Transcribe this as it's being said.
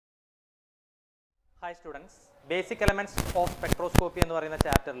Hi students, basic elements of spectroscopy എന്ന് പറയുന്ന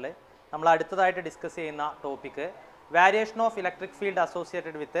ചാപ്റ്ററിൽ നമ്മൾ അടുത്തതായിട്ട് ഡിസ്കസ് ചെയ്യുന്ന topic variation of electric field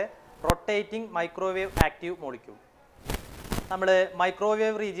associated with a rotating microwave active molecule. നമ്മൾ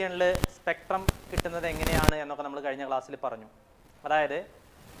മൈക്രോവേവ് റീജിയനിൽ സ്പെക്ട്രം കിട്ടുന്നത് എങ്ങനെയാണ് എന്നൊക്കെ നമ്മൾ കഴിഞ്ഞ ക്ലാസ്സിൽ പറഞ്ഞു. അതായത്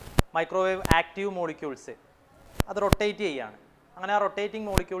മൈക്രോവേവ് ആക്റ്റീവ് മോളിക്യൂൾസ് അത് റൊട്ടേറ്റ് ചെയ്യുകയാണ്. അങ്ങനെ ആ റൊട്ടേറ്റിംഗ്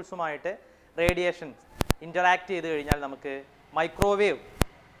മോളിക്യൂൾസുമായിട്ട് റേഡിയേഷൻ ഇൻ്ററാക്ട് ചെയ്ത് കഴിഞ്ഞാൽ നമുക്ക് മൈക്രോവേവ്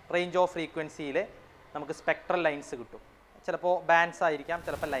റേഞ്ച് ഓഫ് ഫ്രീക്വൻസിയിൽ നമുക്ക് സ്പെക്ട്രൽ ലൈൻസ് കിട്ടും. ചിലപ്പോൾ ബാൻഡ്സ് ആയിരിക്കാം,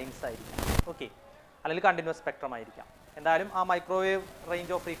 ചിലപ്പോൾ ലൈൻസ് ആയിരിക്കാം, ഓക്കെ, അല്ലെങ്കിൽ കണ്ടിന്യൂസ് സ്പെക്ട്രം ആയിരിക്കാം. എന്തായാലും ആ മൈക്രോവേവ്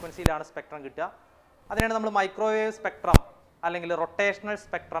റേഞ്ച് ഓഫ് ഫ്രീക്വൻസിയിലാണ് സ്പെക്ട്രം കിട്ടുക. അതിനാണ് നമ്മൾ മൈക്രോവേവ് സ്പെക്ട്രം അല്ലെങ്കിൽ റൊട്ടേഷണൽ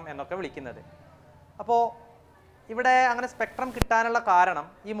സ്പെക്ട്രം എന്നൊക്കെ വിളിക്കുന്നത്. അപ്പോൾ ഇവിടെ അങ്ങനെ സ്പെക്ട്രം കിട്ടാനുള്ള കാരണം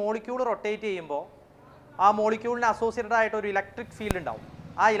ഈ മോളിക്യൂൾ റൊട്ടേറ്റ് ചെയ്യുമ്പോൾ ആ മോളിക്യൂളിന് അസോസിയേറ്റഡ് ആയിട്ട് ഒരു ഇലക്ട്രിക് ഫീൽഡ് ഉണ്ടാവും.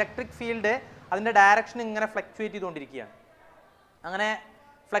 ആ ഇലക്ട്രിക് ഫീൽഡ് അതിൻ്റെ ഡയറക്ഷൻ ഇങ്ങനെ ഫ്ലക്ച്വേറ്റ് ചെയ്തുകൊണ്ടിരിക്കുകയാണ്. അങ്ങനെ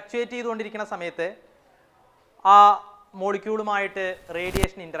ഫ്ലക്ച്വേറ്റ് ചെയ്തുകൊണ്ടിരിക്കുന്ന സമയത്ത് ആ മോളിക്യൂളുമായിട്ട്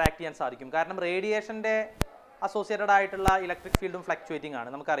റേഡിയേഷൻ ഇൻറ്ററാക്ട് ചെയ്യാൻ സാധിക്കും. കാരണം റേഡിയേഷൻ്റെ അസോസിയേറ്റഡ് ആയിട്ടുള്ള ഇലക്ട്രിക് ഫീൽഡും ഫ്ലക്ച്വേറ്റിംഗ് ആണ്,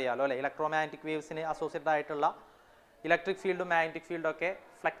 നമുക്കറിയാമല്ലോ അല്ലേ. ഇലക്ട്രോമാഗ്നറ്റിക് വേവ്സിന് അസോസിയേറ്റഡ് ആയിട്ടുള്ള ഇലക്ട്രിക് ഫീൽഡും മാഗ്നറ്റിക് ഫീൽഡും ഒക്കെ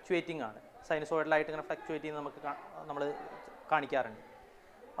ഫ്ലക്ച്വേറ്റിംഗ് ആണ്. സൈനസോയിഡലായിട്ട് ഇങ്ങനെ ഫ്ലക്ച്വേറ്റ് ചെയ്യുന്നത് നമ്മൾ കാണിക്കാറുണ്ട്.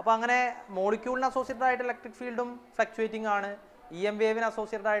 അപ്പോൾ അങ്ങനെ മോളിക്യൂളിന് അസോസിയേറ്റഡ് ആയിട്ട് ഇലക്ട്രിക് ഫീൽഡും ഫ്ലക്ച്വേറ്റിംഗ് ആണ്, ഇ എം വേവിന്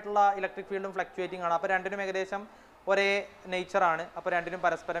അസോസിയേറ്റഡ് ആയിട്ടുള്ള ഇലക്ട്രിക് ഫീൽഡും ഫ്ലക്ച്വേറ്റിംഗ് ആണ്. അപ്പോൾ രണ്ടിനും ഏകദേശം ഒരേ നേച്ചറാണ്. അപ്പോൾ രണ്ടിനും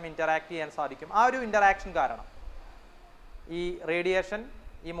പരസ്പരം ഇൻറ്ററാക്ട് ചെയ്യാൻ സാധിക്കും. ആ ഒരു ഇൻറ്ററാക്ഷൻ കാരണം ഈ റേഡിയേഷൻ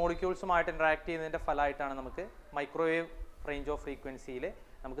ഈ മോളിക്യൂൾസുമായിട്ട് ഇൻറ്ററാക്ട് ചെയ്യുന്നതിൻ്റെ ഫലമായിട്ടാണ് നമുക്ക് മൈക്രോവേവ് റേഞ്ച് ഓഫ് ഫ്രീക്വൻസിയിൽ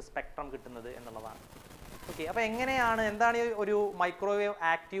നമുക്ക് സ്പെക്ട്രം കിട്ടുന്നത് എന്നുള്ളതാണ്. ഓക്കെ, അപ്പോൾ എന്താണ് ഒരു മൈക്രോവേവ്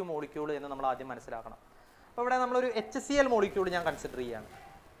ആക്റ്റീവ് മോളിക്യൂൾ എന്ന് നമ്മൾ ആദ്യം മനസ്സിലാക്കണം. അപ്പോൾ ഇവിടെ നമ്മളൊരു HCl മോളിക്യൂൾ ഞാൻ കൺസിഡർ ചെയ്യുകയാണ്.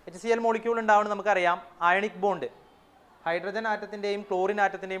 HCl മോളിക്യൂൾ ഉണ്ടാവുന്നത് നമുക്കറിയാം അയണിക് ബോണ്ട്, ഹൈഡ്രജൻ ആറ്റത്തിൻ്റെയും ക്ലോറിൻ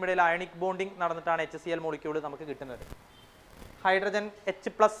ആറ്റത്തിൻ്റെയും ഇടയിൽ അയണിക് ബോണ്ടിങ് നടന്നിട്ടാണ് HCl മോളിക്യൂൾ നമുക്ക് കിട്ടുന്നത്. ഹൈഡ്രജൻ H+,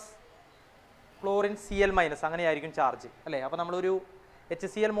 ക്ലോറിൻ Cl-, അങ്ങനെയായിരിക്കും ചാർജ് അല്ലേ. അപ്പോൾ നമ്മളൊരു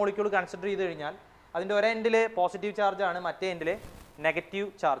HCl മോളിക്യൂൾ കൺസിഡർ ചെയ്ത് കഴിഞ്ഞാൽ അതിൻ്റെ ഒരേ എൻഡിൽ പോസിറ്റീവ് ചാർജാണ്, മറ്റേ എൻഡിൽ നെഗറ്റീവ്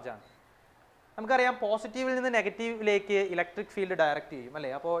ചാർജാണ്. നമുക്കറിയാം പോസിറ്റീവിൽ നിന്ന് നെഗറ്റീവിലേക്ക് ഇലക്ട്രിക് ഫീൽഡ് ഡയറക്റ്റ് ചെയ്യും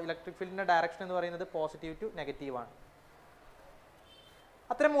അല്ലേ. അപ്പോൾ ഇലക്ട്രിക് ഫീൽഡിൻ്റെ ഡയറക്ഷൻ എന്ന് പറയുന്നത് പോസിറ്റീവ് ടു നെഗറ്റീവ് ആണ്.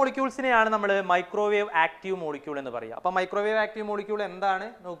 അത്തരം മോളിക്യൂൾസിനെയാണ് നമ്മൾ മൈക്രോവേവ് ആക്റ്റീവ് മോളിക്യൂൾ എന്ന് പറയുക. അപ്പോൾ മൈക്രോവേവ് ആക്റ്റീവ് മോളിക്യൂൾ എന്താണ്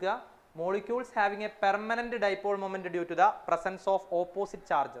നോക്കുക. Molecules having A permanent dipole moment due to the presence of opposite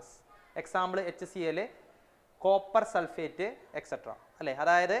charges. Example HCl, copper sulphate etcetera അല്ലേ.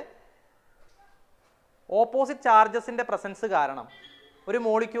 അതായത് ഓപ്പോസിറ്റ് ചാർജസിൻ്റെ പ്രസൻസ് കാരണം ഒരു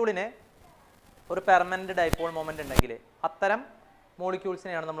മോളിക്യൂളിന് ഒരു പെർമനന്റ് ഡൈപോൾ മൊമെന്റ് ഉണ്ടെങ്കിൽ അത്തരം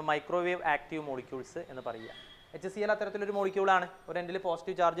മോളിക്യൂൾസിനെയാണ് നമ്മൾ മൈക്രോവേവ് ആക്റ്റീവ് മോളിക്യൂൾസ് എന്ന് പറയുക. HCl അത്തരത്തിലൊരു മോളിക്യൂളാണ്. ഒരു എൻഡിൽ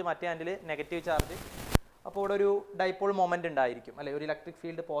പോസിറ്റീവ് ചാർജ്, മറ്റേ എൻഡിൽ നെഗറ്റീവ് ചാർജ്. അപ്പോൾ ഇവിടെ ഒരു ഡൈപോൾ മൊമെന്റ് ഉണ്ടായിരിക്കും അല്ലെ, ഒരു ഇലക്ട്രിക്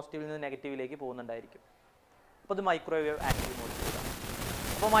ഫീൽഡ് പോസിറ്റീവിൽ നിന്ന് നെഗറ്റീവിലേക്ക് പോകുന്നുണ്ടായിരിക്കും. അപ്പോൾ ഇത് മൈക്രോവേവ് ആക്റ്റീവ് മോളിക്യൂളാണ്.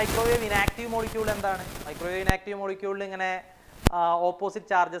 അപ്പോൾ മൈക്രോവേവ് ഇനാക്റ്റീവ് മോളിക്യൂൾ എന്താണ്? മൈക്രോവേവ് ഇനാക്റ്റീവ് മോളിക്യൂളിൽ ഇങ്ങനെ ഓപ്പോസിറ്റ്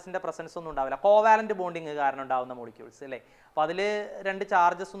ചാർജസിൻ്റെ പ്രസൻസ് ഒന്നും ഉണ്ടാവില്ല, കോവാലന്റ് ബോണ്ടിങ് കാരണം ഉണ്ടാകുന്ന മോളിക്യൂൾസ് അല്ലേ. അപ്പോൾ അതിൽ രണ്ട്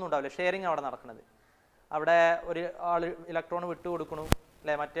ചാർജസ് ഒന്നും ഉണ്ടാവില്ല, ഷെയറിങ് അവിടെ നടക്കുന്നത്. അവിടെ ഒരു ആൾ ഇലക്ട്രോൺ വിട്ടു കൊടുക്കണു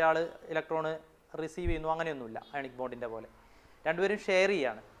അല്ലേ, മറ്റേ ആൾ ഇലക്ട്രോൺ റിസീവ് ചെയ്യുന്നു, അങ്ങനെയൊന്നുമില്ല അയണിക് ബോണ്ടിൻ്റെ പോലെ. രണ്ടുപേരും ഷെയർ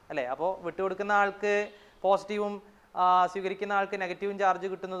ചെയ്യാണ് അല്ലേ. അപ്പോൾ വിട്ടുകൊടുക്കുന്ന ആൾക്ക് പോസിറ്റീവും സ്വീകരിക്കുന്ന ആൾക്ക് നെഗറ്റീവും ചാർജ്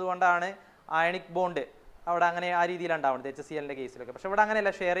കിട്ടുന്നത് കൊണ്ടാണ് അയണിക് ബോണ്ട് അവിടെ അങ്ങനെ ആ രീതിയിലാണ് ഉണ്ടാവുന്നത് HClൻ്റെ കേസിലൊക്കെ. പക്ഷേ ഇവിടെ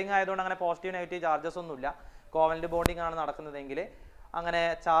അങ്ങനെയല്ല, ഷെയറിങ് ആയതുകൊണ്ട് അങ്ങനെ പോസിറ്റീവ് നെഗറ്റീവ് ചാർജസ് ഒന്നുമില്ല. കോവലന്റ് ബോണ്ടിങ് ആണ് നടക്കുന്നതെങ്കിൽ അങ്ങനെ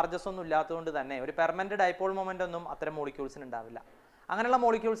ചാർജസ് ഒന്നും ഇല്ലാത്തതുകൊണ്ട് തന്നെ ഒരു പെർമനന്റ് ഡൈപോൾ മൊമെന്റ് ഒന്നും അത്തരം മോളിക്യൂൾസിന് ഉണ്ടാവില്ല. അങ്ങനെയുള്ള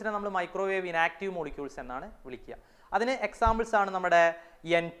മോളിക്യൂൾസിനെ നമ്മൾ മൈക്രോവേവ് ഇനാക്റ്റീവ് മോളിക്യൂൾസ് എന്നാണ് വിളിക്കുക. അതിന് എക്സാമ്പിൾസ് ആണ് നമ്മുടെ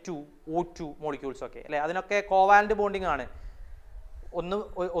N2, O2 മോളിക്യൂൾസ് ഒക്കെ അല്ലേ. അതിനൊക്കെ കോവാലന്റ് ബോണ്ടിങ് ആണ്,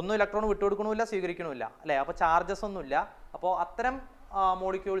 ഒന്നും ഇലക്ട്രോൺ വിട്ടുകൊടുക്കണമില്ല, സ്വീകരിക്കണമില്ല അല്ലേ. അപ്പോൾ ചാർജസ് ഒന്നുമില്ല. അപ്പോൾ അത്തരം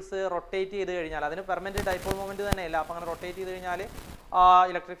മോളിക്യൂൾസ് റൊട്ടേറ്റ് ചെയ്ത് കഴിഞ്ഞാൽ അതിന് പെർമനന്റ് ഡൈപോൾ മൊമെന്റ് തന്നെയല്ല. അപ്പോൾ അങ്ങനെ റൊട്ടേറ്റ് ചെയ്ത് കഴിഞ്ഞാൽ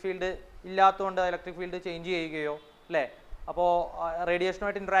ഇലക്ട്രിക് ഫീൽഡ് ഇല്ലാത്തതുകൊണ്ട് ഇലക്ട്രിക് ഫീൽഡ് ചേഞ്ച് ചെയ്യുകയോ അല്ലേ, അപ്പോൾ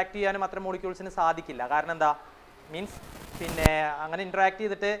റേഡിയേഷനുമായിട്ട് ഇൻട്രാക്ട് ചെയ്യാനും അത്തരം മോളിക്യൂൾസിന് സാധിക്കില്ല. കാരണം എന്താ മീൻസ് പിന്നെ അങ്ങനെ ഇൻട്രാക്ട്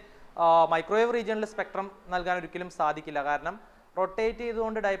ചെയ്തിട്ട് മൈക്രോവേവ് റീജിയനിൽ സ്പെക്ട്രം നൽകാൻ ഒരിക്കലും സാധിക്കില്ല. കാരണം റൊട്ടേറ്റ്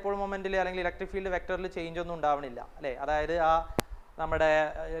ചെയ്തുകൊണ്ട് ഡൈപോൾ മൊമെന്റിൽ അല്ലെങ്കിൽ ഇലക്ട്രിക് ഫീൽഡ് വെക്ടറിൽ ചേഞ്ച് ഒന്നും ഉണ്ടാവണില്ല അല്ലേ. അതായത് ആ നമ്മുടെ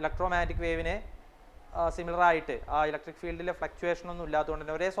ഇലക്ട്രോമാഗ്നറ്റിക് വേവിന് സിമിലർ ആയിട്ട് ആ ഇലക്ട്രിക് ഫീൽഡിലെ ഫ്ലക്ച്വേഷൻ ഒന്നും ഇല്ലാത്തതുകൊണ്ട്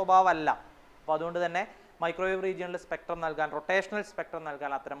തന്നെ ഒരേ സ്വഭാവമല്ല. അപ്പോൾ അതുകൊണ്ട് തന്നെ മൈക്രോവേവ് റീജിയനിൽ സ്പെക്ട്രം നൽകാൻ, റൊട്ടേഷണൽ സ്പെക്ട്രം നൽകാൻ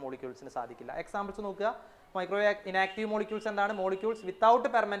അത്തരം മോളിക്യൂൾസിന് സാധിക്കില്ല. എക്സാമ്പിൾസ് നോക്കുക. മൈക്രോവേവ് ഇനാക്റ്റീവ് മോളിക്യൂൾസ് എന്താണ്? Molecules without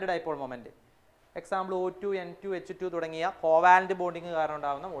permanent dipole moment. Example O2, N2, H2 തുടങ്ങിയ കോവാലന്റ് ബോണ്ടിങ് കാരണം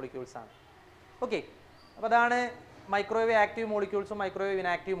ഉണ്ടാകുന്ന മോളിക്യൂൾസ് ആണ്. ഓക്കെ, അപ്പോൾ അതാണ് മൈക്രോവേവ് ആക്റ്റീവ് മോളിക്യൂൾസും മൈക്രോവേവ്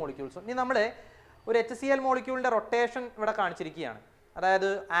ഇനാക്റ്റീവ് മോളിക്യൂൾസും. ഇനി നമ്മൾ ഒരു HCl മോളിക്യൂളിൻ്റെ റൊട്ടേഷൻ ഇവിടെ കാണിച്ചിരിക്കുകയാണ്. അതായത്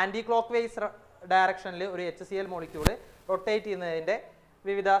ആൻറ്റി ക്ലോക്ക് വൈസ് ഡയറക്ഷനിൽ ഒരു HCl മോളിക്യൂൾ റൊട്ടേറ്റ് ചെയ്യുന്നതിൻ്റെ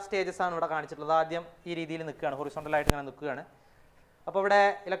വിവിധ സ്റ്റേജസ് ആണ് ഇവിടെ കാണിച്ചിട്ടുള്ളത്. ആദ്യം ഈ രീതിയിൽ നിൽക്കുകയാണ്, ഹൊറിസോണ്ടലായിട്ട് ഇങ്ങനെ നിൽക്കുകയാണ്. അപ്പോൾ ഇവിടെ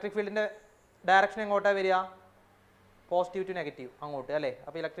ഇലക്ട്രിക് ഫീൽഡിൻ്റെ ഡയറക്ഷൻ എങ്ങോട്ടാണ് വരിക? പോസിറ്റീവ് ടു നെഗറ്റീവ് അങ്ങോട്ട് അല്ലേ.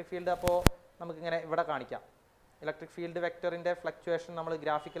 അപ്പോൾ ഇലക്ട്രിക് ഫീൽഡ് അപ്പോൾ നമുക്കിങ്ങനെ ഇവിടെ കാണിക്കാം. ഇലക്ട്രിക് ഫീൽഡ് വെക്ടറിൻ്റെ ഫ്ലക്ച്വേഷൻ നമ്മൾ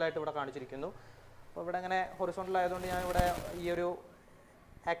ഗ്രാഫിക്കലായിട്ട് ഇവിടെ കാണിച്ചിരിക്കുന്നു. അപ്പോൾ ഇവിടെ ഇങ്ങനെ ഹൊറിസോണ്ടൽ ആയതുകൊണ്ട് ഞാൻ ഇവിടെ ഈ ഒരു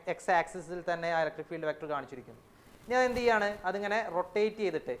എക്സ് ആക്സിസിൽ തന്നെ ആ ഇലക്ട്രിക് ഫീൽഡ് വെക്ടർ കാണിച്ചിരിക്കുന്നു. ഇനി അതെന്ത് ചെയ്യാണ്? അതിങ്ങനെ റൊട്ടേറ്റ്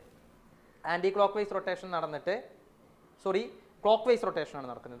ചെയ്തിട്ട് ആൻറ്റി ക്ലോക്ക് വൈസ് റൊട്ടേഷൻ നടന്നിട്ട് ക്ലോക്ക് വൈസ് റൊട്ടേഷനാണ്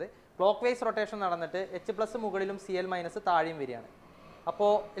നടക്കുന്നത്. ക്ലോക്ക് വൈസ് റൊട്ടേഷൻ നടന്നിട്ട് H+ മുകളിലും Cl- താഴെയും വരികയാണ്.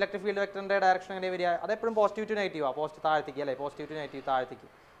 അപ്പോൾ ഇലക്ട്രിക് ഫീൽഡ് വെക്ടറിൻ്റെ ഡയറക്ഷൻ എങ്ങനെ വരിക? അതെപ്പോഴും പോസിറ്റീവ് ടു നെഗറ്റീവാണ്, താഴത്തേക്ക് അല്ലേ, പോസിറ്റീവ് ടു നെഗറ്റീവ് താഴത്തേക്ക്.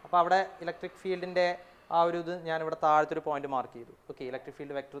 അപ്പോൾ അവിടെ ഇലക്ട്രിക് ഫീൽഡിൻ്റെ ആ ഒരു ഇത് ഞാനിവിടെ താഴത്തൊരു പോയിന്റ് മാർക്ക് ചെയ്തു. Okay, electric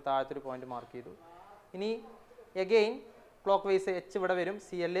field vector താഴത്തൊരു point mark ചെയ്തു. ഇനി എഗെയിൻ ക്ലോക്ക് വൈസ് H ഇവിടെ വരും,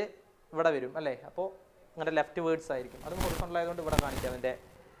 Cl ഇവിടെ വരും അല്ലേ. അപ്പോൾ അങ്ങനെ ലെഫ്റ്റ് വേർഡ്സ് ആയിരിക്കും. അതും ഹൊറിസോണ്ടൽ ആയതുകൊണ്ട് ഇവിടെ കാണിക്കാം അതിൻ്റെ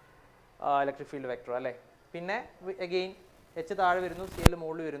ഇലക്ട്രിക് ഫീൽഡ് വെക്ടർ അല്ലേ. പിന്നെ എഗെയിൻ H താഴെ വരുന്നു, Cl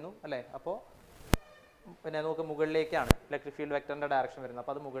മുകളിൽ വരുന്നു അല്ലേ. അപ്പോൾ പിന്നെ നമുക്ക് മുകളിലേക്കാണ് ഇലക്ട്രിക് ഫീൽഡ് വെക്ടറിൻ്റെ ഡയറക്ഷൻ വരുന്നത്.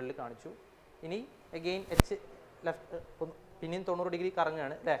 അപ്പോൾ അത് മുകളിൽ കാണിച്ചു. ഇനി എഗെയിൻ H ലെഫ്റ്റ് പിന്നെയും 90 ഡിഗ്രി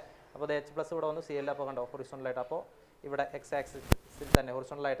കറങ്ങുകയാണ് അല്ലേ. അപ്പോൾ അത് H+ ഇവിടെ വന്നു, Cl അപ്പോൾ കണ്ടോ ഹൊറിസോണ്ടലായിട്ട്. അപ്പോൾ ഇവിടെ എക്സ് ആക്സിസിൽ തന്നെ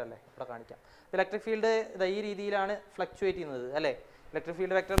ഹൊറിസോണ്ടലായിട്ടല്ലേ ഇവിടെ കാണിക്കാം. ഇലക്ട്രിക് ഫീൽഡ് ഈ രീതിയിലാണ് ഫ്ലക്ച്വേറ്റ് ചെയ്യുന്നത് അല്ലേ. ഇലക്ട്രിക്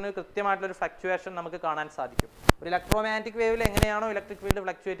ഫീൽഡ് വെക്ടറിന് കൃത്യമായിട്ടുള്ളൊരു ഫ്ലക്ച്വേഷൻ നമുക്ക് കാണാൻ സാധിക്കും. ഒരു ഇലക്ട്രോമാഗ്നറ്റിക് വേവിൽ എങ്ങനെയാണോ ഇലക്ട്രിക് ഫീൽഡ്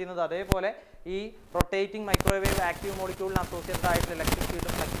ഫ്ലക്ച്വേറ്റ് ചെയ്യുന്നത്, അതേപോലെ ഈ റൊട്ടേറ്റിംഗ് മൈക്രോവേവ് ആക്റ്റീവ് മോളിക്യൂളിന് അസോസിയേറ്റഡ് ആയിട്ടുള്ള ഇലക്ട്രിക്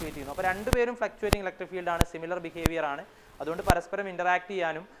ഫീൽഡ് ഫ്ലക്ച്വേറ്റ് ചെയ്യുന്നു. അപ്പോൾ രണ്ടുപേരും ഫ്ലക്ച്വേറ്റിംഗ് ഇലക്ട്രിക് ഫീൽഡാണ്, സിമിലർ ബിഹേവിയർ ആണ്. അതുകൊണ്ട് പരസ്പരം ഇന്ററാക്ട്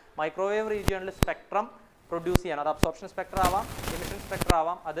ചെയ്യാനും മൈക്രോവേവ് റീജിയണിൽ സ്പെക്ട്രം പ്രൊഡ്യൂസ് ചെയ്യാനും, അത് അബ്സോർപ്ഷൻ സ്പെക്ട്രം ആവാം, എമിഷൻ സ്പെക്ട്രം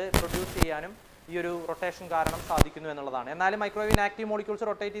ആവാം, അത് പ്രൊഡ്യൂസ് ചെയ്യാനും ഈ ഒരു റൊട്ടേഷൻ കാരണം സാധിക്കുന്നു എന്നുള്ളതാണ്. എന്നാലും മൈക്രോവേവ് ആക്റ്റീവ് മോളിക്യൂൾസ്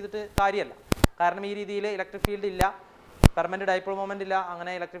റൊട്ടേറ്റ് ചെയ്തിട്ട് കാര്യമല്ല. കാരണം ഈ രീതിയിൽ ഇലക്ട്രിക് ഫീൽഡ് ഇല്ല, പെർമനന്റ് ഡൈപോൾ മൊമെന്റ് ഇല്ല,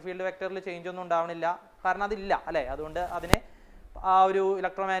 അങ്ങനെ ഇലക്ട്രിക് ഫീൽഡ് വെക്ടറിൽ ചേഞ്ച് ഒന്നും ഉണ്ടാവണില്ല. കാരണം അതില്ല അല്ലേ. അതുകൊണ്ട് അതിനെ ആ ഒരു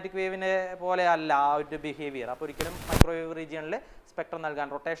ഇലക്ട്രോമാഗ്നറ്റിക് വേവിനെ പോലെ അല്ല ആ ഒരു ബിഹേവിയർ. അപ്പോൾ ഒരിക്കലും മൈക്രോവേവ് റീജിയണിൽ സ്പെക്ട്രം നൽകാൻ,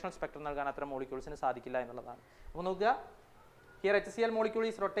 റൊട്ടേഷണൽ സ്പെക്ട്രം നൽകാൻ അത്തരം മോളിക്യൂൾസിന് സാധിക്കില്ല എന്നുള്ളതാണ്. അപ്പോൾ നോക്കുക, here HCl molecule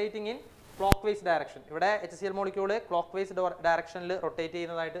is rotating in clock vice direction. ഇവിടെ HCl മോളിക്യൂൾ ക്ലോക്ക് വൈസ് ഡയറക്ഷനിൽ റൊട്ടേറ്റ്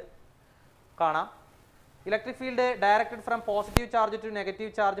ചെയ്യുന്നതായിട്ട് കാണാം. Electric field directed from positive charge to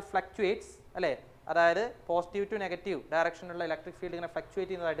negative charge fluctuates അല്ലേ. അതായത് positive two negative ഡയറക്ഷനിലുള്ള electric field ഇങ്ങനെ ഫ്ലക്ച്വേറ്റ്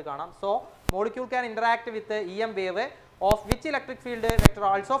ചെയ്യുന്നതായിട്ട് കാണാം. So molecule can interact with EM wave of which electric field vector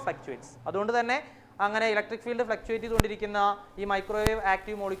also fluctuates. അതുകൊണ്ട് തന്നെ അങ്ങനെ ഇലക്ട്രിക് ഫീൽഡ് ഫ്ലക്ച്വേറ്റ് ചെയ്തുകൊണ്ടിരിക്കുന്ന ഈ മൈക്രോവേവ്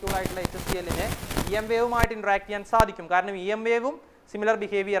ആക്റ്റീവ് മോളിക്യൂൾ ആയിട്ടുള്ള HClന് EM വേവുമായിട്ട് ഇന്ററാക്ട് ചെയ്യാൻ സാധിക്കും. കാരണം EM വേവും സിമിലർ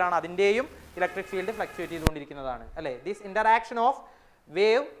ബിഹേവിയർ ആണ്, അതിൻ്റെയും ഇലക്ട്രിക് ഫീൽഡ് ഫ്ലക്ച്വേറ്റ് ചെയ്തുകൊണ്ടിരിക്കുന്നതാണ് അല്ലേ. This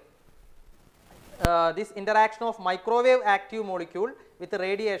interaction of microwave active molecule with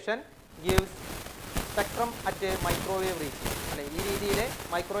radiation gives spectrum at a microwave region അല്ലേ. ഈ രീതിയിൽ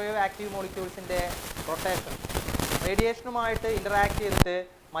മൈക്രോവേവ് ആക്റ്റീവ് മോളിക്യൂൾസിൻ്റെ റൊട്ടേഷൻ റേഡിയേഷനുമായിട്ട് ഇൻ്ററാക്ട് ചെയ്തിട്ട്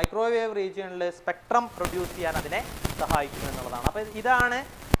മൈക്രോവേവ് റീജിയണിൽ സ്പെക്ട്രം പ്രൊഡ്യൂസ് ചെയ്യാൻ അതിനെ സഹായിക്കുന്നു എന്നുള്ളതാണ്. അപ്പോൾ ഇതാണ്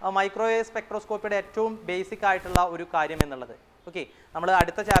മൈക്രോവേവ് സ്പെക്ട്രോസ്കോപ്പിയുടെ ഏറ്റവും ബേസിക് ആയിട്ടുള്ള ഒരു കാര്യം എന്നുള്ളത്. ഓക്കെ, നമ്മൾ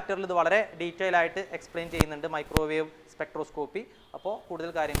അടുത്ത ചാപ്റ്ററിൽ ഇത് വളരെ ഡീറ്റെയിൽ ആയിട്ട് എക്സ്പ്ലെയിൻ ചെയ്യുന്നുണ്ട് മൈക്രോവേവ് സ്പെക്ട്രോസ്കോപ്പി. അപ്പോൾ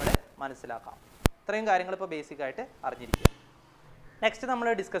കൂടുതൽ കാര്യങ്ങൾ മനസ്സിലാക്കാം. ഇത്രയും കാര്യങ്ങൾ ഇപ്പോൾ ബേസിക് ആയിട്ട് അറിഞ്ഞിരിക്കുക. നെക്സ്റ്റ് നമ്മൾ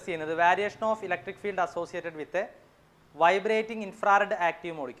ഡിസ്കസ് ചെയ്യുന്നത് variation of electric field associated with vibrating infrared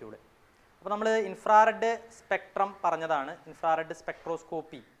active molecule. അപ്പോൾ നമ്മൾ ഇൻഫ്രാറെഡ് സ്പെക്ട്രം പറഞ്ഞതാണ്, ഇൻഫ്രാറെഡ്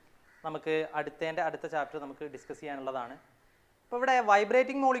സ്പെക്ട്രോസ്കോപ്പി നമുക്ക് അടുത്ത ചാപ്റ്റർ നമുക്ക് ഡിസ്കസ് ചെയ്യാനുള്ളതാണ്. അപ്പോൾ ഇവിടെ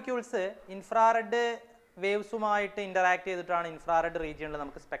വൈബ്രേറ്റിംഗ് മോളിക്യൂൾസ് ഇൻഫ്രാറെഡ് വേവ്സുമായിട്ട് ഇൻ്ററാക്ട് ചെയ്തിട്ടാണ് ഇൻഫ്രാറെഡ് റീജിയണിൽ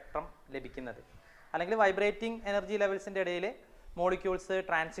നമുക്ക് സ്പെക്ട്രം ലഭിക്കുന്നത്. അല്ലെങ്കിൽ വൈബ്രേറ്റിംഗ് എനർജി ലെവൽസിൻ്റെ ഇടയിൽ മോളിക്യൂൾസ്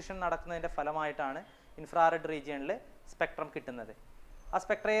ട്രാൻസിഷൻ നടക്കുന്നതിൻ്റെ ഫലമായിട്ടാണ് ഇൻഫ്രാറെഡ് റീജിയണിൽ സ്പെക്ട്രം കിട്ടുന്നത്. ആ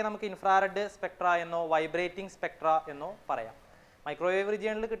സ്പെക്ട്രയെ നമുക്ക് ഇൻഫ്രാറെഡ് സ്പെക്ട്ര എന്നോ വൈബ്രേറ്റിംഗ് സ്പെക്ട്ര എന്നോ പറയാം. മൈക്രോവേവ്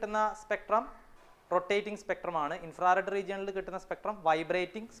റീജിയണിൽ കിട്ടുന്ന സ്പെക്ട്രം റൊട്ടേറ്റിംഗ് സ്പെക്ട്രമാണ്, ഇൻഫ്രാറെഡ് റീജിയണിൽ കിട്ടുന്ന സ്പെക്ട്രം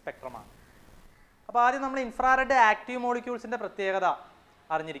വൈബ്രേറ്റിംഗ് സ്പെക്ട്രമാണ്. അപ്പോൾ ആദ്യം നമ്മൾ ഇൻഫ്രാറെഡ് ആക്റ്റീവ് മോളിക്യൂൾസിൻ്റെ പ്രത്യേകത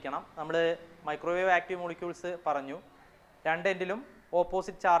അറിഞ്ഞിരിക്കണം. നമ്മൾ മൈക്രോവേവ് ആക്റ്റീവ് മോളിക്യൂൾസ് പറഞ്ഞു, രണ്ട് എൻഡിലും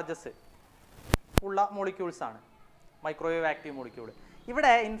ഓപ്പോസിറ്റ് ചാർജസ് ഉള്ള മോളിക്യൂൾസാണ് മൈക്രോവേവ് ആക്റ്റീവ് മോളിക്യൂൾ.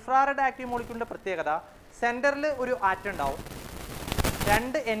 ഇവിടെ ഇൻഫ്രാറെഡ് ആക്റ്റീവ് മോളിക്യൂളിൻ്റെ പ്രത്യേകത സെൻറ്ററിൽ ഒരു ആറ്റം ഉണ്ടാവും,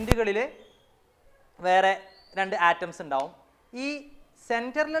 രണ്ട് എൻഡുകളിൽ വേറെ രണ്ട് ആറ്റംസ് ഉണ്ടാവും. ഈ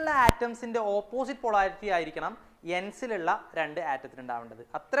സെൻറ്ററിലുള്ള ആറ്റംസിൻ്റെ ഓപ്പോസിറ്റ് പൊളാരിറ്റി ആയിരിക്കണം എൻസിലുള്ള രണ്ട് ആറ്റത്തിന് ഉണ്ടാവേണ്ടത്.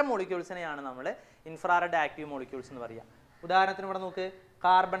 അത്തരം മോളിക്യൂൾസിനെയാണ് നമ്മൾ ഇൻഫ്രാറെഡ് ആക്റ്റീവ് മോളിക്യൂൾസ് എന്ന് പറയുക. ഉദാഹരണത്തിന് ഇവിടെ നോക്ക്,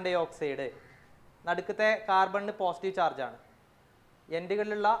 കാർബൺ ഡൈ ഓക്സൈഡ്, നടുക്കത്തെ കാർബണിന് പോസിറ്റീവ് ചാർജാണ്,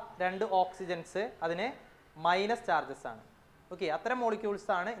 എൻഡുകളിലുള്ള രണ്ട് ഓക്സിജൻസ് അതിന് മൈനസ് ചാർജസ് ആണ്. ഓക്കെ, അത്തരം മോളിക്യൂൾസ്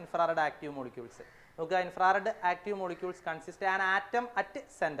ആണ് ഇൻഫ്രാറെഡ് ആക്റ്റീവ് മോളിക്യൂൾസ്. നോക്കുക, infrared active molecules consist an atom at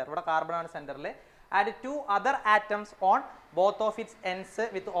centre, ഇവിടെ കാർബൺ ആണ് സെൻറ്ററിൽ, and to other atoms on both of its എൻസ്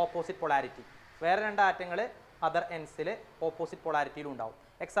with opposite polarity. വേറെ രണ്ട് ആറ്റങ്ങൾ അതർ എൻസിൽ ഓപ്പോസിറ്റ് പൊളാരിറ്റിയിലും ഉണ്ടാവും.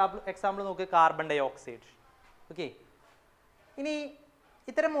 എക്സാമ്പിൾ നോക്ക്, കാർബൺ ഡൈ ഓക്സൈഡ്. ഓക്കെ, ഇനി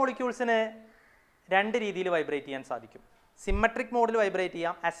ഇത്തരം മോളിക്യൂൾസിന് രണ്ട് രീതിയിൽ വൈബ്രേറ്റ് ചെയ്യാൻ സാധിക്കും. സിമ്മട്രിക് മോഡിൽ വൈബ്രേറ്റ്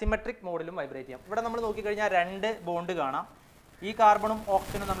ചെയ്യാം, അസിമെട്രിക് മോഡിലും വൈബ്രേറ്റ് ചെയ്യാം. ഇവിടെ നമ്മൾ നോക്കിക്കഴിഞ്ഞാൽ 2 ബോണ്ട് കാണാം. ഈ കാർബണും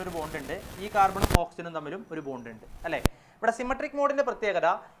ഓക്സിജനും തമ്മിലൊരു ബോണ്ട് ഉണ്ട്, ഈ കാർബണും ഓക്സിജനും തമ്മിലും ഒരു ബോണ്ട് ഉണ്ട് അല്ലേ. ഇവിടെ സിമ്മട്രിക് മോഡിന്റെ പ്രത്യേകത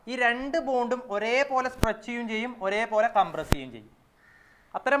ഈ 2 ബോണ്ടും ഒരേപോലെ സ്ട്രെച്ച് ചെയ്യുകയും ചെയ്യും, ഒരേപോലെ കംപ്രസ് ചെയ്യുകയും ചെയ്യും.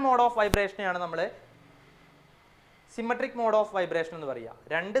 അത്തരം മോഡ് ഓഫ് വൈബ്രേഷനെയാണ് നമ്മൾ സിമ്മട്രിക് മോഡ് ഓഫ് വൈബ്രേഷൻ എന്ന് പറയുക.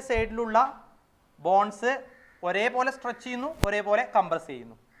 2 സൈഡിലുള്ള ബോൺസ് ഒരേപോലെ സ്ട്രെച്ച് ചെയ്യുന്നു, ഒരേപോലെ കംപ്രസ്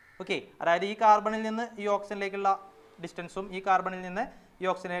ചെയ്യുന്നു. ഓക്കെ, അതായത് ഈ കാർബണിൽ നിന്ന് ഈ ഓക്സിജനിലേക്കുള്ള ഡിസ്റ്റൻസും ഈ കാർബണിൽ നിന്ന് ഈ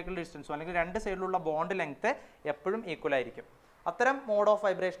ഓക്സിജനിലേക്കുള്ള ഡിസ്റ്റൻസും അല്ലെങ്കിൽ 2 സൈഡിലുള്ള ബോണ്ട് ലെങ്ത് എപ്പോഴും ഈക്വൽ ആയിരിക്കും. അത്തരം mode of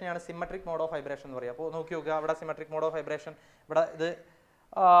വൈബ്രേഷനെയാണ് symmetric mode of vibration എന്ന് പറയുക. അപ്പോൾ നോക്കി നോക്കുക, ഇവിടെ സിമ്മട്രിക് മോഡ് ഓഫ് വൈബ്രേഷൻ, ഇവിടെ ഇത്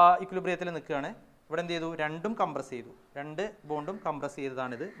ഇക്വിലിബ്രിയത്തിൽ നിൽക്കുകയാണ്. ഇവിടെ എന്ത് ചെയ്തു, 2ഉം കംപ്രസ് ചെയ്തു, 2 ബോണ്ടും കംപ്രസ്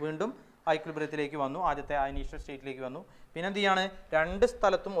ചെയ്തതാണിത്. വീണ്ടും ആ ഇക്വിലിബ്രിയത്തിലേക്ക് വന്നു, ആദ്യത്തെ ആ ഇനീഷ്യൽ സ്റ്റേറ്റിലേക്ക് വന്നു. പിന്നെ എന്ത് ചെയ്യാണ്, 2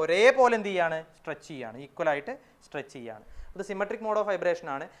 സ്ഥലത്തും ഒരേപോലെ എന്ത് ചെയ്യാണ്, സ്ട്രെച്ച് ചെയ്യാണ്, ഈക്വലായിട്ട് സ്ട്രെച്ച് ചെയ്യാണ്. ഇത് സിമ്മട്രിക് മോഡ് ഓഫ് വൈബ്രേഷൻ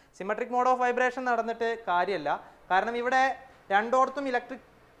ആണ്. സിമ്മട്രിക് മോഡ് ഓഫ് വൈബ്രേഷൻ നടന്നിട്ട് കാര്യമല്ല, കാരണം ഇവിടെ രണ്ടോടത്തും ഇലക്ട്രിക്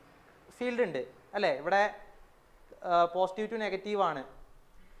ഫീൽഡ് ഉണ്ട് അല്ലേ. ഇവിടെ പോസിറ്റീവ് ടു നെഗറ്റീവ് ആണ്,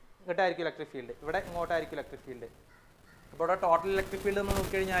 ഇങ്ങോട്ടായിരിക്കും ഇലക്ട്രിക് ഫീൽഡ്, ഇവിടെ ഇങ്ങോട്ടായിരിക്കും ഇലക്ട്രിക് ഫീൽഡ്. അപ്പോൾ ഇവിടെ ടോട്ടൽ ഇലക്ട്രിക് ഫീൽഡ് എന്ന്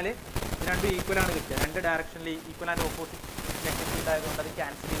നോക്കിക്കഴിഞ്ഞാൽ രണ്ടും ഈക്വലാണ് കിട്ടുക, 2 ഡയറക്ഷനിൽ equal and opposite electric field ആയതുകൊണ്ട് അത്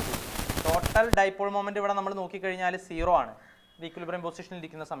ക്യാൻസൽ ചെയ്ത് പോകും. ടോട്ടൽ ഡൈപോൾ മൊമെന്റ് ഇവിടെ നമ്മൾ നോക്കിക്കഴിഞ്ഞാൽ 0 ആണ് ഈക്വിലിബ്രിയം പൊസിഷനിൽ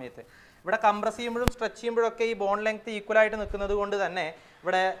ഇരിക്കുന്ന സമയത്ത്. ഇവിടെ കംപ്രസ് ചെയ്യുമ്പോഴും സ്ട്രെച്ച് ചെയ്യുമ്പോഴൊക്കെ ഈ ബോണ്ട് ലെങ്ത് ഈക്വൽ ആയിട്ട് നിൽക്കുന്നത് കൊണ്ട് തന്നെ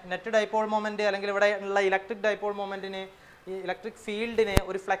ഇവിടെ നെറ്റ് ഡൈപോൾ മൊമെന്റ് അല്ലെങ്കിൽ ഇവിടെ ഉള്ള ഇലക്ട്രിക് ഡൈപോൾ മൊമെന്റിന്, ഈ ഇലക്ട്രിക് ഫീൽഡിന്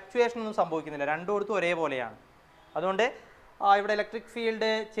ഒരു ഫ്ലക്ച്വേഷൻ ഒന്നും സംഭവിക്കുന്നില്ല, രണ്ടുകൊടുത്തും ഒരേപോലെയാണ്. അതുകൊണ്ട് ഇവിടെ ഇലക്ട്രിക്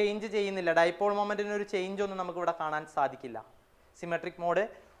ഫീൽഡ് ചേഞ്ച് ചെയ്യുന്നില്ല, ഡൈപോൾ മൊമെന്റിന് ഒരു ചേഞ്ച് ഒന്നും നമുക്ക് ഇവിടെ കാണാൻ സാധിക്കില്ല symmetric mode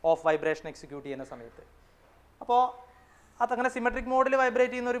of vibration execute ചെയ്യുന്ന സമയത്ത്. അപ്പോൾ അതങ്ങനെ സിമെട്രിക് മോഡിൽ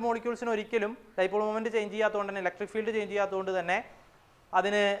വൈബ്രേറ്റ് ചെയ്യുന്ന ഒരു മോളിക്യൂൾസിന് ഒരിക്കലും ഡൈപോൾ മൊമെന്റ് ചേഞ്ച് ചെയ്യാത്തതുകൊണ്ട് തന്നെ, ഇലക്ട്രിക് ഫീൽഡ് ചേഞ്ച് ചെയ്യാത്തതുകൊണ്ട് തന്നെ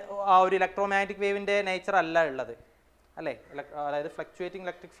അതിന് ആ ഒരു ഇലക്ട്രോമാഗ്നറ്റിക് വേവിൻ്റെ നേച്ചർ അല്ല ഉള്ളത് അല്ലേ. അതായത് ഫ്ലക്ച്വേറ്റിംഗ്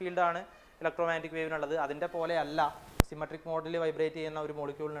ഇലക്ട്രിക് ഫീൽഡാണ് ഇലക്ട്രോമാഗ്നറ്റിക് വേവിനുള്ളത്. അതിൻ്റെ പോലെ അല്ല സിമെട്രിക് മോഡിൽ വൈബ്രേറ്റ് ചെയ്യുന്ന ഒരു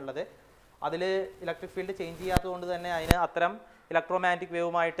മോളിക്യൂളിനുള്ളത്. അതിൽ ഇലക്ട്രിക് ഫീൽഡ് ചേഞ്ച് ചെയ്യാത്തതുകൊണ്ട് തന്നെ അതിന് അത്തരം ഇലക്ട്രോമാഗ്നറ്റിക്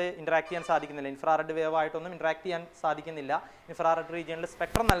വേവുമായിട്ട് ഇൻട്രാക്ട് ചെയ്യാൻ സാധിക്കുന്നില്ല, ഇൻഫ്രാറെഡ് വേവ് ആയിട്ടൊന്നും ഇൻട്രാക്ട് ചെയ്യാൻ സാധിക്കുന്നില്ല, ഇൻഫ്രാറെഡ് റീജിയനിൽ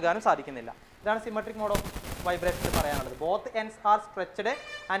സ്പെക്ട്രം നൽകാനും സാധിക്കുന്നില്ല. ഇതാണ് സിമെട്രിക് മോഡ് ഓഫ് വൈബ്രേഷനിൽ പറയാനുള്ളത്. Both ends R stretched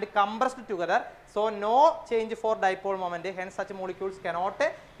and compressed together, so no change for dipole moment, hence such molecules cannot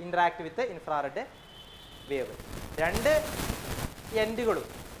interact with infrared wave. 2 എൻഡുകളും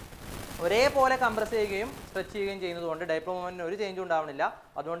ഒരേപോലെ കംപ്രസ് ചെയ്യുകയും സ്ട്രെച്ച് ചെയ്യുകയും ചെയ്യുന്നതുകൊണ്ട് ഡൈപോൾ മൊമെന്റിന് ഒരു ചേഞ്ചും ഉണ്ടാവുന്നില്ല.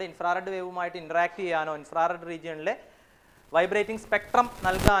 അതുകൊണ്ട് ഇൻഫ്രാറെഡ് വേവുമായിട്ട് ഇന്ററാക്ട് ചെയ്യാനോ ഇൻഫ്രാറെഡ് റീജിയനിൽ വൈബ്രേറ്റിംഗ് സ്പെക്ട്രം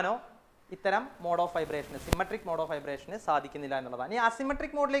നൽകാനോ ഇത്തരം mode of vibration, symmetric mode of vibration സാധിക്കുന്നില്ല എന്നുള്ളതാണ്. ഈ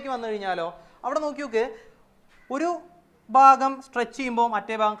അസിമെട്രിക് മോഡിലേക്ക് വന്നു കഴിഞ്ഞാലോ അവിടെ നോക്കി നോക്ക്, ഒരു ഭാഗം സ്ട്രെച്ച് ചെയ്യുമ്പോൾ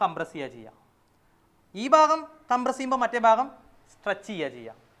മറ്റേ ഭാഗം കംപ്രസ് ചെയ്യുക, ഈ ഭാഗം കംപ്രസ് ചെയ്യുമ്പോൾ മറ്റേ ഭാഗം സ്ട്രെച്ച്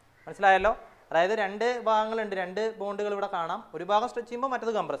ചെയ്യുക. മനസ്സിലായല്ലോ? അതായത് 2 ഭാഗങ്ങളുണ്ട്, 2 ബോണ്ടുകൾ ഇവിടെ കാണാം. ഒരു ഭാഗം സ്ട്രെച്ച് ചെയ്യുമ്പോൾ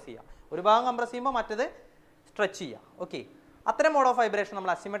മറ്റത് കംപ്രസ് ചെയ്യുക, ഒരു ഭാഗം കംപ്രസ് ചെയ്യുമ്പോൾ മറ്റത് സ്ട്രെച്ച് ചെയ്യുക. ഓക്കെ, അത്തരം മോഡ് ഓഫ് വൈബ്രേഷൻ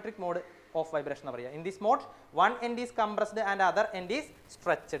നമ്മൾ അസിമെട്രിക് മോഡ് ഓഫ് വൈബ്രേഷൻ എന്ന് പറയുക. In this mode one end is compressed and other end is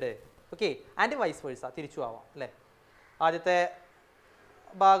stretched. Okay, and vice versa, തിരിച്ചു ആവാം അല്ലേ. ആദ്യത്തെ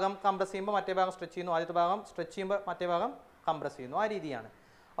ഭാഗം കംപ്രസ് ചെയ്യുമ്പോൾ മറ്റേ ഭാഗം സ്ട്രെച്ച് ചെയ്യുന്നു, ആദ്യത്തെ ഭാഗം സ്ട്രെച്ച് ചെയ്യുമ്പോൾ മറ്റേ ഭാഗം കംപ്രസ് ചെയ്യുന്നു, ആ രീതിയാണ്.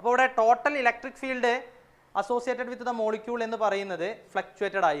 അപ്പോൾ ഇവിടെ total electric field associated with the molecule എന്ന് പറയുന്നത്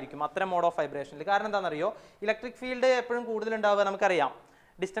ഫ്ലക്ച്വേറ്റഡ് ആയിരിക്കും അത്തരം മോഡ് ഓഫ് വൈബ്രേഷനിൽ. കാരണം എന്താണെന്നറിയോ, ഇലക്ട്രിക് ഫീൽഡ് എപ്പോഴും കൂടുതലുണ്ടാവുക നമുക്കറിയാം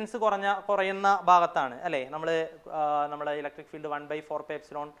ഡിസ്റ്റൻസ് കുറയുന്ന ഭാഗത്താണ് അല്ലേ. നമ്മുടെ ഇലക്ട്രിക് ഫീൽഡ്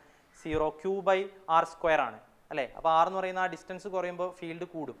 1/4πε0 Q/r² ആണ് അല്ലേ. അപ്പോൾ r എന്ന് പറയുന്ന ആ ഡിസ്റ്റൻസ് കുറയുമ്പോൾ ഫീൽഡ്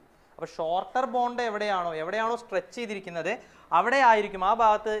കൂടും. അപ്പോൾ ഷോർട്ടർ ബോണ്ട് എവിടെയാണോ സ്ട്രെച്ച് ചെയ്തിരിക്കുന്നത് അവിടെ ആയിരിക്കും ആ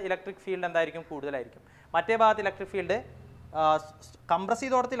ഭാഗത്ത് ഇലക്ട്രിക് ഫീൽഡ് എന്തായിരിക്കും, കൂടുതലായിരിക്കും. മറ്റേ ഭാഗത്ത് electric field compress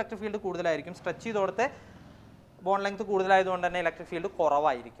ചെയ്തോടത്ത് electric field കൂടുതലായിരിക്കും, സ്ട്രെച്ച് ചെയ്തോടത്ത് ബോണ്ട് ലെങ്ത് കൂടുതലായതുകൊണ്ട് തന്നെ ഇലക്ട്രിക് ഫീൽഡ്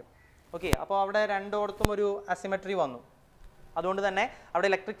കുറവായിരിക്കും. ഓക്കെ, അപ്പോൾ അവിടെ രണ്ടോടത്തും ഒരു അസിമെട്രി വന്നു. അതുകൊണ്ട് തന്നെ അവിടെ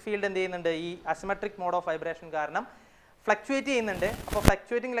ഇലക്ട്രിക് ഫീൽഡ് എന്ത് ചെയ്യുന്നുണ്ട്, ഈ അസിമെട്രിക് മോഡ് ഓഫ് വൈബ്രേഷൻ കാരണം ഫ്ലക്ച്വേറ്റ് ചെയ്യുന്നുണ്ട്. അപ്പോൾ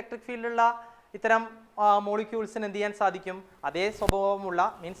ഫ്ലക്ച്വേറ്റിംഗ് ഇലക്ട്രിക് ഫീൽഡുള്ള ഇത്തരം മോളിക്യൂൾസിന് എന്ത് ചെയ്യാൻ സാധിക്കും, അതേ സ്വഭാവമുള്ള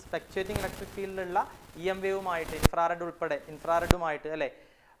means fluctuating electric ഫീൽഡിലുള്ള EM വേവുമായിട്ട് infrared ഉൾപ്പെടെ ഇൻഫ്രാറെഡുമായിട്ട് അല്ലേ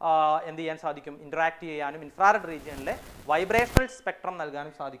എന്ത് ചെയ്യാൻ സാധിക്കും, ഇന്ററാക്ട് ചെയ്യാനും ഇൻഫ്രാറെഡ് റീജിയനിലെ വൈബ്രേഷണൽ സ്പെക്ട്രം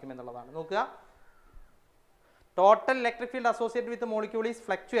നൽകാനും സാധിക്കും എന്നുള്ളതാണ്. നോക്കുക, total electric field associated with molecule is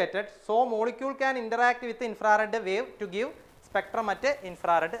fluctuated, so molecule can interact with infrared wave to give spectrum at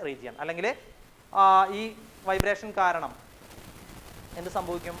infrared region. അല്ലെങ്കിൽ ഈ വൈബ്രേഷൻ കാരണം എന്ത്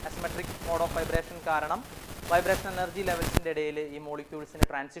സംഭവിക്കും, അസിമെട്രിക് മോഡ് ഓഫ് വൈബ്രേഷൻ കാരണം വൈബ്രേഷൻ എനർജി ലെവൽസിൻ്റെ ഇടയിൽ ഈ മോളിക്യൂൾസിന്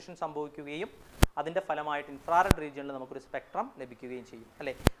ട്രാൻസിഷൻ സംഭവിക്കുകയും അതിൻ്റെ ഫലമായിട്ട് ഇൻഫ്രാറെഡ് റീജിയനിൽ നമുക്കൊരു സ്പെക്ട്രം ലഭിക്കുകയും ചെയ്യും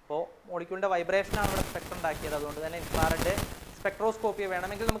അല്ലേ. അപ്പോൾ മോളിക്യൂളിൻ്റെ വൈബ്രേഷനാണ് ഇവിടെ സ്പെക്ട്രം ഉണ്ടാക്കിയത്. അതുകൊണ്ട് തന്നെ ഇൻഫ്രാറെഡ് സ്പെക്ട്രോസ്കോപ്പിയെ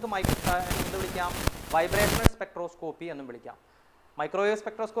വേണമെങ്കിൽ നമുക്ക് എന്ത് വിളിക്കാം, വൈബ്രേഷണൽ സ്പെക്ട്രോസ്കോപ്പി എന്നും വിളിക്കാം. മൈക്രോവേവ്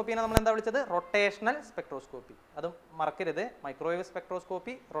സ്പെക്ട്രോസ്കോപ്പിനെ നമ്മൾ എന്താ വിളിച്ചത്, റൊട്ടേഷണൽ സ്പെക്ട്രോസ്കോപ്പി. അതും മറക്കരുത്, മൈക്രോവേവ്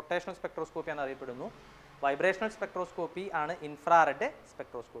സ്പെക്ട്രോസ്കോപ്പി റൊട്ടേഷണൽ സ്പെക്ട്രോസ്കോപ്പി എന്നറിയപ്പെടുന്നു. വൈബ്രേഷണൽ സ്പെക്ട്രോസ്കോപ്പി ആണ് ഇൻഫ്രാറെഡ്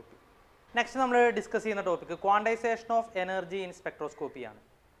സ്പെക്ട്രോസ്കോപ്പി. നെക്സ്റ്റ് നമ്മൾ ഡിസ്കസ് ചെയ്യുന്ന topic quantisation of energy in spectroscopy ആണ്.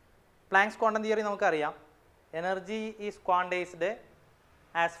 പ്ലാങ്ക്സ് ക്വാണ്ടം തിയറി നമുക്കറിയാം, energy is quantised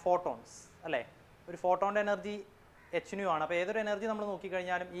as photons അല്ലേ. ഒരു ഫോട്ടോണിൻ്റെ എനർജി എച്ച് ന്യൂ ആണ്. അപ്പോൾ ഏതൊരു എനർജി നമ്മൾ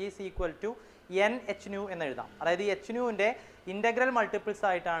നോക്കിക്കഴിഞ്ഞാലും is equal to N H new എന്ന് എഴുതാം. അതായത് ഈ എച്ച് ന്യൂവിൻ്റെ ഇൻ്റഗ്രൽ മൾട്ടിപ്പിൾസ്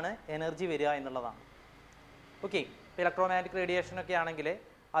ആയിട്ടാണ് എനർജി വരിക എന്നുള്ളതാണ്. ഓക്കെ, ഇലക്ട്രോമാഗ്നറ്റിക് റേഡിയേഷൻ ഒക്കെ ആണെങ്കിൽ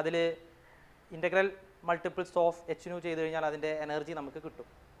അതിൽ integral multiples of H new ചെയ്ത് കഴിഞ്ഞാൽ അതിൻ്റെ എനർജി നമുക്ക് കിട്ടും.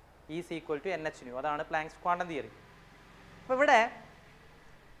 Is equal to N H new. അതാണ് പ്ലാങ്ക്സ് ക്വാണ്ടം തിയറി. അപ്പോൾ ഇവിടെ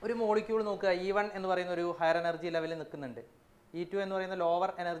ഒരു മോളിക്യൂൾ നോക്കുക, E1 എന്ന് പറയുന്ന ഒരു ഹയർ എനർജി ലെവലിൽ നിൽക്കുന്നുണ്ട്. E2 എന്ന് പറയുന്ന ലോവർ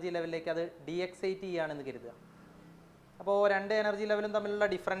എനർജി ലെവലിലേക്ക് അത് ഡീഎക്സൈറ്റ് ചെയ്യുകയാണെന്ന് കരുതുക. അപ്പോൾ രണ്ട് എനർജി ലെവലും തമ്മിലുള്ള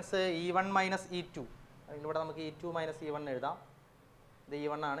ഡിഫറൻസ് E1 മൈനസ് E2. അതിലൂടെ നമുക്ക് E2 മൈനസ് E1 എഴുതാം. ഇത്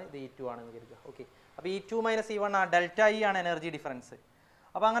E1 ആണ്, ഇത് E2 ആണെന്ന് കരുതുക. ഓക്കെ, അപ്പോൾ E2 മൈനസ് E1 ആ ഡെൽറ്റ ഇ ആണ് എനർജി ഡിഫറൻസ്.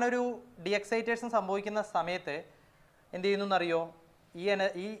 അപ്പോൾ അങ്ങനെ ഒരു ഡീഎക്സൈറ്റേഷൻ സംഭവിക്കുന്ന സമയത്ത് എന്ത് ചെയ്യുന്നു എന്നറിയോ,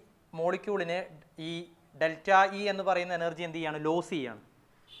 ഈ മോളിക്യൂളിന് ഈ ഡെൽറ്റ ഇ എന്ന് പറയുന്ന എനർജി എന്ത് ചെയ്യാണ്, ലോസ് ചെയ്യാണ്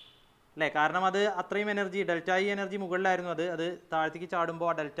അല്ലേ. കാരണം അത് അത്രയും എനർജി, ഡെൽറ്റ ഇ എനർജി മുകളിലായിരുന്നു, അത് താഴത്തേക്ക് ചാടുമ്പോൾ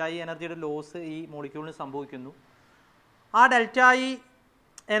ആ ഡെൽറ്റ ഇ എനർജിയുടെ ലോസ് ഈ മോളിക്യൂളിന് സംഭവിക്കുന്നു. ആ ഡെൽറ്റ ഇ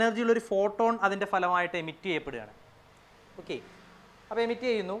എനർജിയുള്ളൊരു ഫോട്ടോൺ അതിൻ്റെ ഫലമായിട്ട് എമിറ്റ് ചെയ്യപ്പെടുകയാണ്. ഓക്കെ, അപ്പോൾ എമിറ്റ്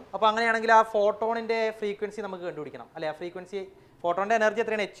ചെയ്യുന്നു. അപ്പോൾ അങ്ങനെയാണെങ്കിൽ ആ ഫോട്ടോണിൻ്റെ ഫ്രീക്വൻസി നമുക്ക് കണ്ടുപിടിക്കണം അല്ലേ. ആ ഫ്രീക്വൻസി, ഫോട്ടോണിൻ്റെ എനർജി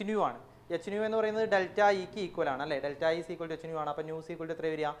എത്രയാണ്, എച്ച് ന്യൂ ആണ്. എച്ച് ന്യൂ എന്ന് പറയുന്നത് ഡെൽറ്റ ഇക്ക് ഈക്വൽ ആണ് അല്ലേ. Delta E equal to H new ആണ്. അപ്പോൾ ന്യൂ ഈക്വൽ ടു എത്ര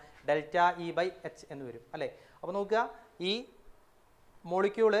വരിക, ഡെൽറ്റ ഇ ബൈ എച്ച് എന്ന് വരും അല്ലേ. അപ്പോൾ നോക്കുക, ഈ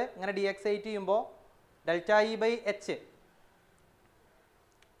മോളിക്യൂള് ഇങ്ങനെ ഡീഎക്സൈറ്റ് ചെയ്യുമ്പോൾ delta E by H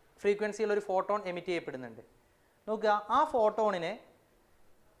ഫ്രീക്വൻസിയുള്ളൊരു photon emit ചെയ്യപ്പെടുന്നുണ്ട്. നോക്കുക, ആ ഫോട്ടോണിനെ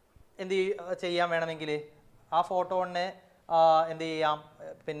എന്ത് ചെയ്യാൻ വേണമെങ്കിൽ ആ ഫോട്ടോണിനെ എന്ത് ചെയ്യാം,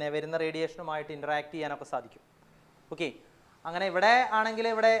 പിന്നെ വരുന്ന റേഡിയേഷനുമായിട്ട് ഇൻറ്ററാക്ട് ചെയ്യാനൊക്കെ സാധിക്കും. ഓക്കെ, അങ്ങനെ ഇവിടെ ആണെങ്കിൽ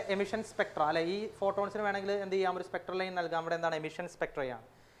ഇവിടെ എമിഷൻ സ്പെക്ട്ര അല്ലെ, ഈ ഫോട്ടോൺസിന് വേണമെങ്കിൽ എന്ത് ചെയ്യാം, ഒരു സ്പെക്ട്രൽ ലൈൻ നൽകാം. ഇവിടെ എന്താണ്, എമിഷൻ സ്പെക്ട്രയാണ്.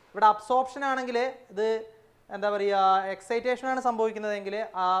 ഇവിടെ അബ്സോർപ്ഷൻ ആണെങ്കിൽ ഇത് എന്താ പറയുക, എക്സൈറ്റേഷനാണ് സംഭവിക്കുന്നതെങ്കിൽ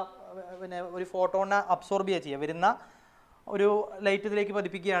ആ പിന്നെ ഒരു ഫോട്ടോണിനെ അബ്സോർബ് ചെയ്യുക, വരുന്ന ഒരു ലൈറ്റ് ഇതിലേക്ക്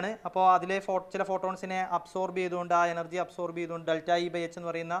പതിപ്പിക്കുകയാണ്. അപ്പോൾ അതിലെ ചില ഫോട്ടോൺസിനെ അബ്സോർബ് ചെയ്തുകൊണ്ട്, ആ എനർജി അബ്സോർബ് ചെയ്തുകൊണ്ട് ഡെൽറ്റ ഇ ബൈ എച്ച് എന്ന്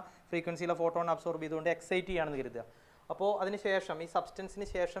പറയുന്ന ഫ്രീക്വൻസിയിലെ ഫോട്ടോൺ അബ്സോർബ് ചെയ്തുകൊണ്ട് എക്സൈറ്റ് ചെയ്യുകയാണെന്ന് കരുതുക. അപ്പോൾ അതിന് ശേഷം ഈ സബ്സ്റ്റൻസിന്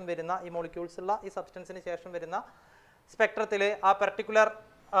ശേഷം വരുന്ന, ഈ മോളിക്യൂൾസ് ഉള്ള ഈ സബ്സ്റ്റൻസിന് ശേഷം വരുന്ന സ്പെക്ട്രത്തിൽ ആ പെർട്ടിക്കുലർ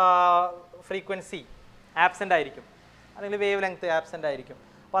ഫ്രീക്വൻസി ആബ്സെൻ്റ് ആയിരിക്കും, അല്ലെങ്കിൽ വേവ് ലെങ്ത് ആബ്സെൻ്റ് ആയിരിക്കും.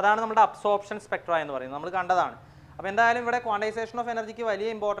 അപ്പോൾ അതാണ് നമ്മുടെ അബ്സോർപ്ഷൻ സ്പെക്ട്ര എന്ന് പറയുന്നത്, നമ്മൾ കണ്ടതാണ്. അപ്പോൾ എന്തായാലും ഇവിടെ ക്വാണ്ടൈസേഷൻ ഓഫ് എനർജിക്ക് വലിയ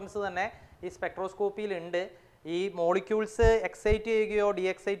ഇമ്പോർട്ടൻസ് തന്നെ ഈ സ്പെക്ട്രോസ്കോപ്പിയിലുണ്ട്. ഈ മോളിക്യൂൾസ് എക്സൈറ്റ് ചെയ്യുകയോ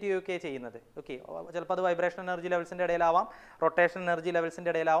ഡീഎക്സൈറ്റ് ചെയ്യുകയോ ചെയ്യുന്നത്. ഓക്കെ, ചിലപ്പോൾ അത് വൈബ്രേഷൻ എനർജി ലെവൽസിൻ്റെ ഇടയിലാവാം, റൊട്ടേഷൻ എനർജി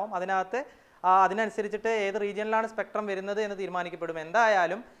ലെവൽസിൻ്റെ ഇടയിലാവാം. അതിനനുസരിച്ചിട്ട് ഏത് റീജിയനിലാണ് സ്പെക്ട്രം വരുന്നത് എന്ന് തീരുമാനിക്കപ്പെടും.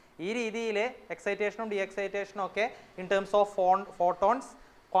 എന്തായാലും ഈ രീതിയിൽ എക്സൈറ്റേഷനും ഡീഎക്സൈറ്റേഷനും ഒക്കെ in terms of photons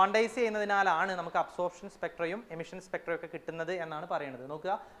quantise ചെയ്യുന്നതിനാലാണ് നമുക്ക് അബ്സോർപ്ഷൻ സ്പെക്ട്രയും എമിഷൻ സ്പെക്ട്രയും ഒക്കെ കിട്ടുന്നത് എന്നാണ് പറയുന്നത്.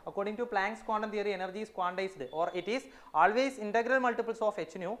 നോക്കുക, according to planks quantum theory energy is quantised or it is always integral multiples of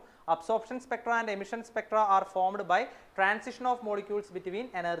H new. Absorption Spectra and emission Spectra are formed by transition of molecules between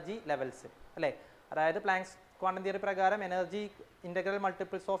energy levels അല്ലേ. അതായത് planks quantum theory പ്രകാരം energy integral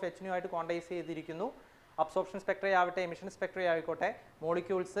multiples of H new ആയിട്ട് quantise ചെയ്തിരിക്കുന്നു. Absorption Spectra ആവട്ടെ emission Spectra ആയിക്കോട്ടെ,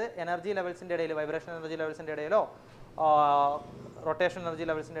 molecules energy ലെവൽസിൻ്റെ ഇടയിൽ, vibration energy ലെവൽസിൻ്റെ ഇടയിലോ rotation energy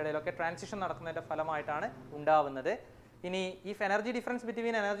ലെവൽസിൻ്റെ ഇടയിലൊക്കെ transition നടക്കുന്നതിൻ്റെ ഫലമായിട്ടാണ് ഉണ്ടാവുന്നത്. ഇനി if energy difference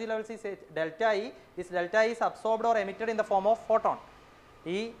between energy levels is delta E, this delta E is absorbed or emitted in the form of photon.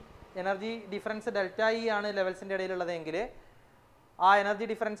 ഈ energy difference delta E ആണ് ലെവൽസിൻ്റെ ഇടയിലുള്ളതെങ്കിൽ ആ energy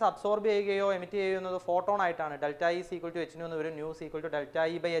difference absorb ചെയ്യുകയോ emit ചെയ്യുന്നത് photon ആയിട്ടാണ്. Delta E equal to H new എന്ന് വരും, new equal to delta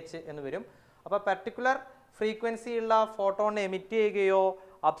E by H എന്ന് വരും. അപ്പോൾ പെർട്ടിക്കുലർ ഫ്രീക്വൻസി ഉള്ള ഫോട്ടോണിനെ എമിറ്റ് ചെയ്യുകയോ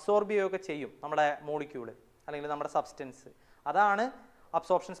അബ്സോർബ് ചെയ്യുകയോ ഒക്കെ ചെയ്യും നമ്മുടെ മോളിക്യൂള് അല്ലെങ്കിൽ നമ്മുടെ സബ്സ്റ്റൻസ്. അതാണ്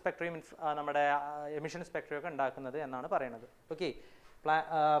അബ്സോർപ്ഷൻ സ്പെക്ട്രയും നമ്മുടെ എമിഷൻ സ്പെക്ട്രയും ഒക്കെ ഉണ്ടാക്കുന്നത് എന്നാണ് പറയുന്നത്. Okay,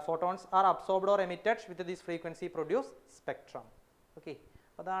 photons R absorbed or emitted with this frequency produce spectrum. Okay,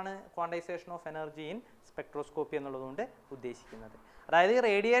 അതാണ് quantisation of energy in spectroscopy എന്നുള്ളതുകൊണ്ട് ഉദ്ദേശിക്കുന്നത്. അതായത് ഈ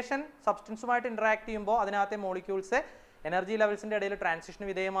റേഡിയേഷൻ സബ്സ്റ്റൻസുമായിട്ട് ഇൻറ്ററാക്ട് ചെയ്യുമ്പോൾ അതിനകത്തെ മോളിക്യൂൾസ് എനർജി ലെവൽസിൻ്റെ ഇടയിൽ ട്രാൻസിഷന്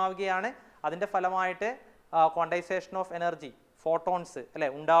വിധേയമാവുകയാണ്. അതിൻ്റെ ഫലമായിട്ട് ക്വാണ്ടൈസേഷൻ ഓഫ് എനർജി, ഫോട്ടോൺസ് അല്ലെ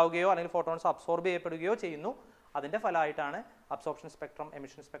ഉണ്ടാവുകയോ അല്ലെങ്കിൽ ഫോട്ടോൺസ് അബ്സോർബ് ചെയ്യപ്പെടുകയോ ചെയ്യുന്നു. അതിൻ്റെ ഫലമായിട്ടാണ് അബ്സോർപ്ഷൻ സ്പെക്ട്രം,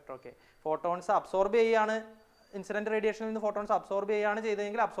 എമിഷൻ സ്പെക്ട്രം ഒക്കെ. ഫോട്ടോൺസ് അബ്സോർബ് ചെയ്യുകയാണ്, ഇൻസിഡൻറ്റ് റേഡിയേഷനിൽ നിന്ന് ഫോട്ടോൺസ് അബ്സോർബ് ചെയ്യുകയാണ്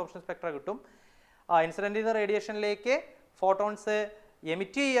ചെയ്തതെങ്കിൽ അബ്സോർപ്ഷൻ സ്പെക്ട്ര കിട്ടും. ഇൻസിഡൻറ്റ് റേഡിയേഷനിലേക്ക് ഫോട്ടോൺസ്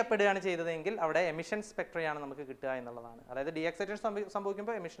എമിറ്റ് ചെയ്യപ്പെടുകയാണ് ചെയ്തതെങ്കിൽ അവിടെ എമിഷൻ സ്പെക്ട്രയാണ് നമുക്ക് കിട്ടുക എന്നുള്ളതാണ്. അതായത് ഡീഎക്സൈറ്റേഷൻ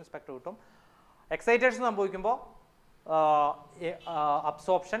സംഭവിക്കുമ്പോൾ എമിഷൻ സ്പെക്ട്ര കിട്ടും, എക്സൈറ്റേഷൻ സംഭവിക്കുമ്പോൾ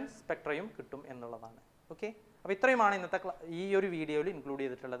അബ്സോർപ്ഷൻ സ്പെക്ട്രയും കിട്ടും എന്നുള്ളതാണ്. ഓക്കെ, അപ്പോൾ ഇത്രയുമാണ് ഇന്നത്തെ ഈ ഒരു വീഡിയോയിൽ ഇൻക്ലൂഡ്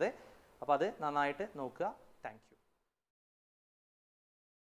ചെയ്തിട്ടുള്ളത്. അപ്പോൾ അത് നന്നായിട്ട് നോക്കുക. Thank you.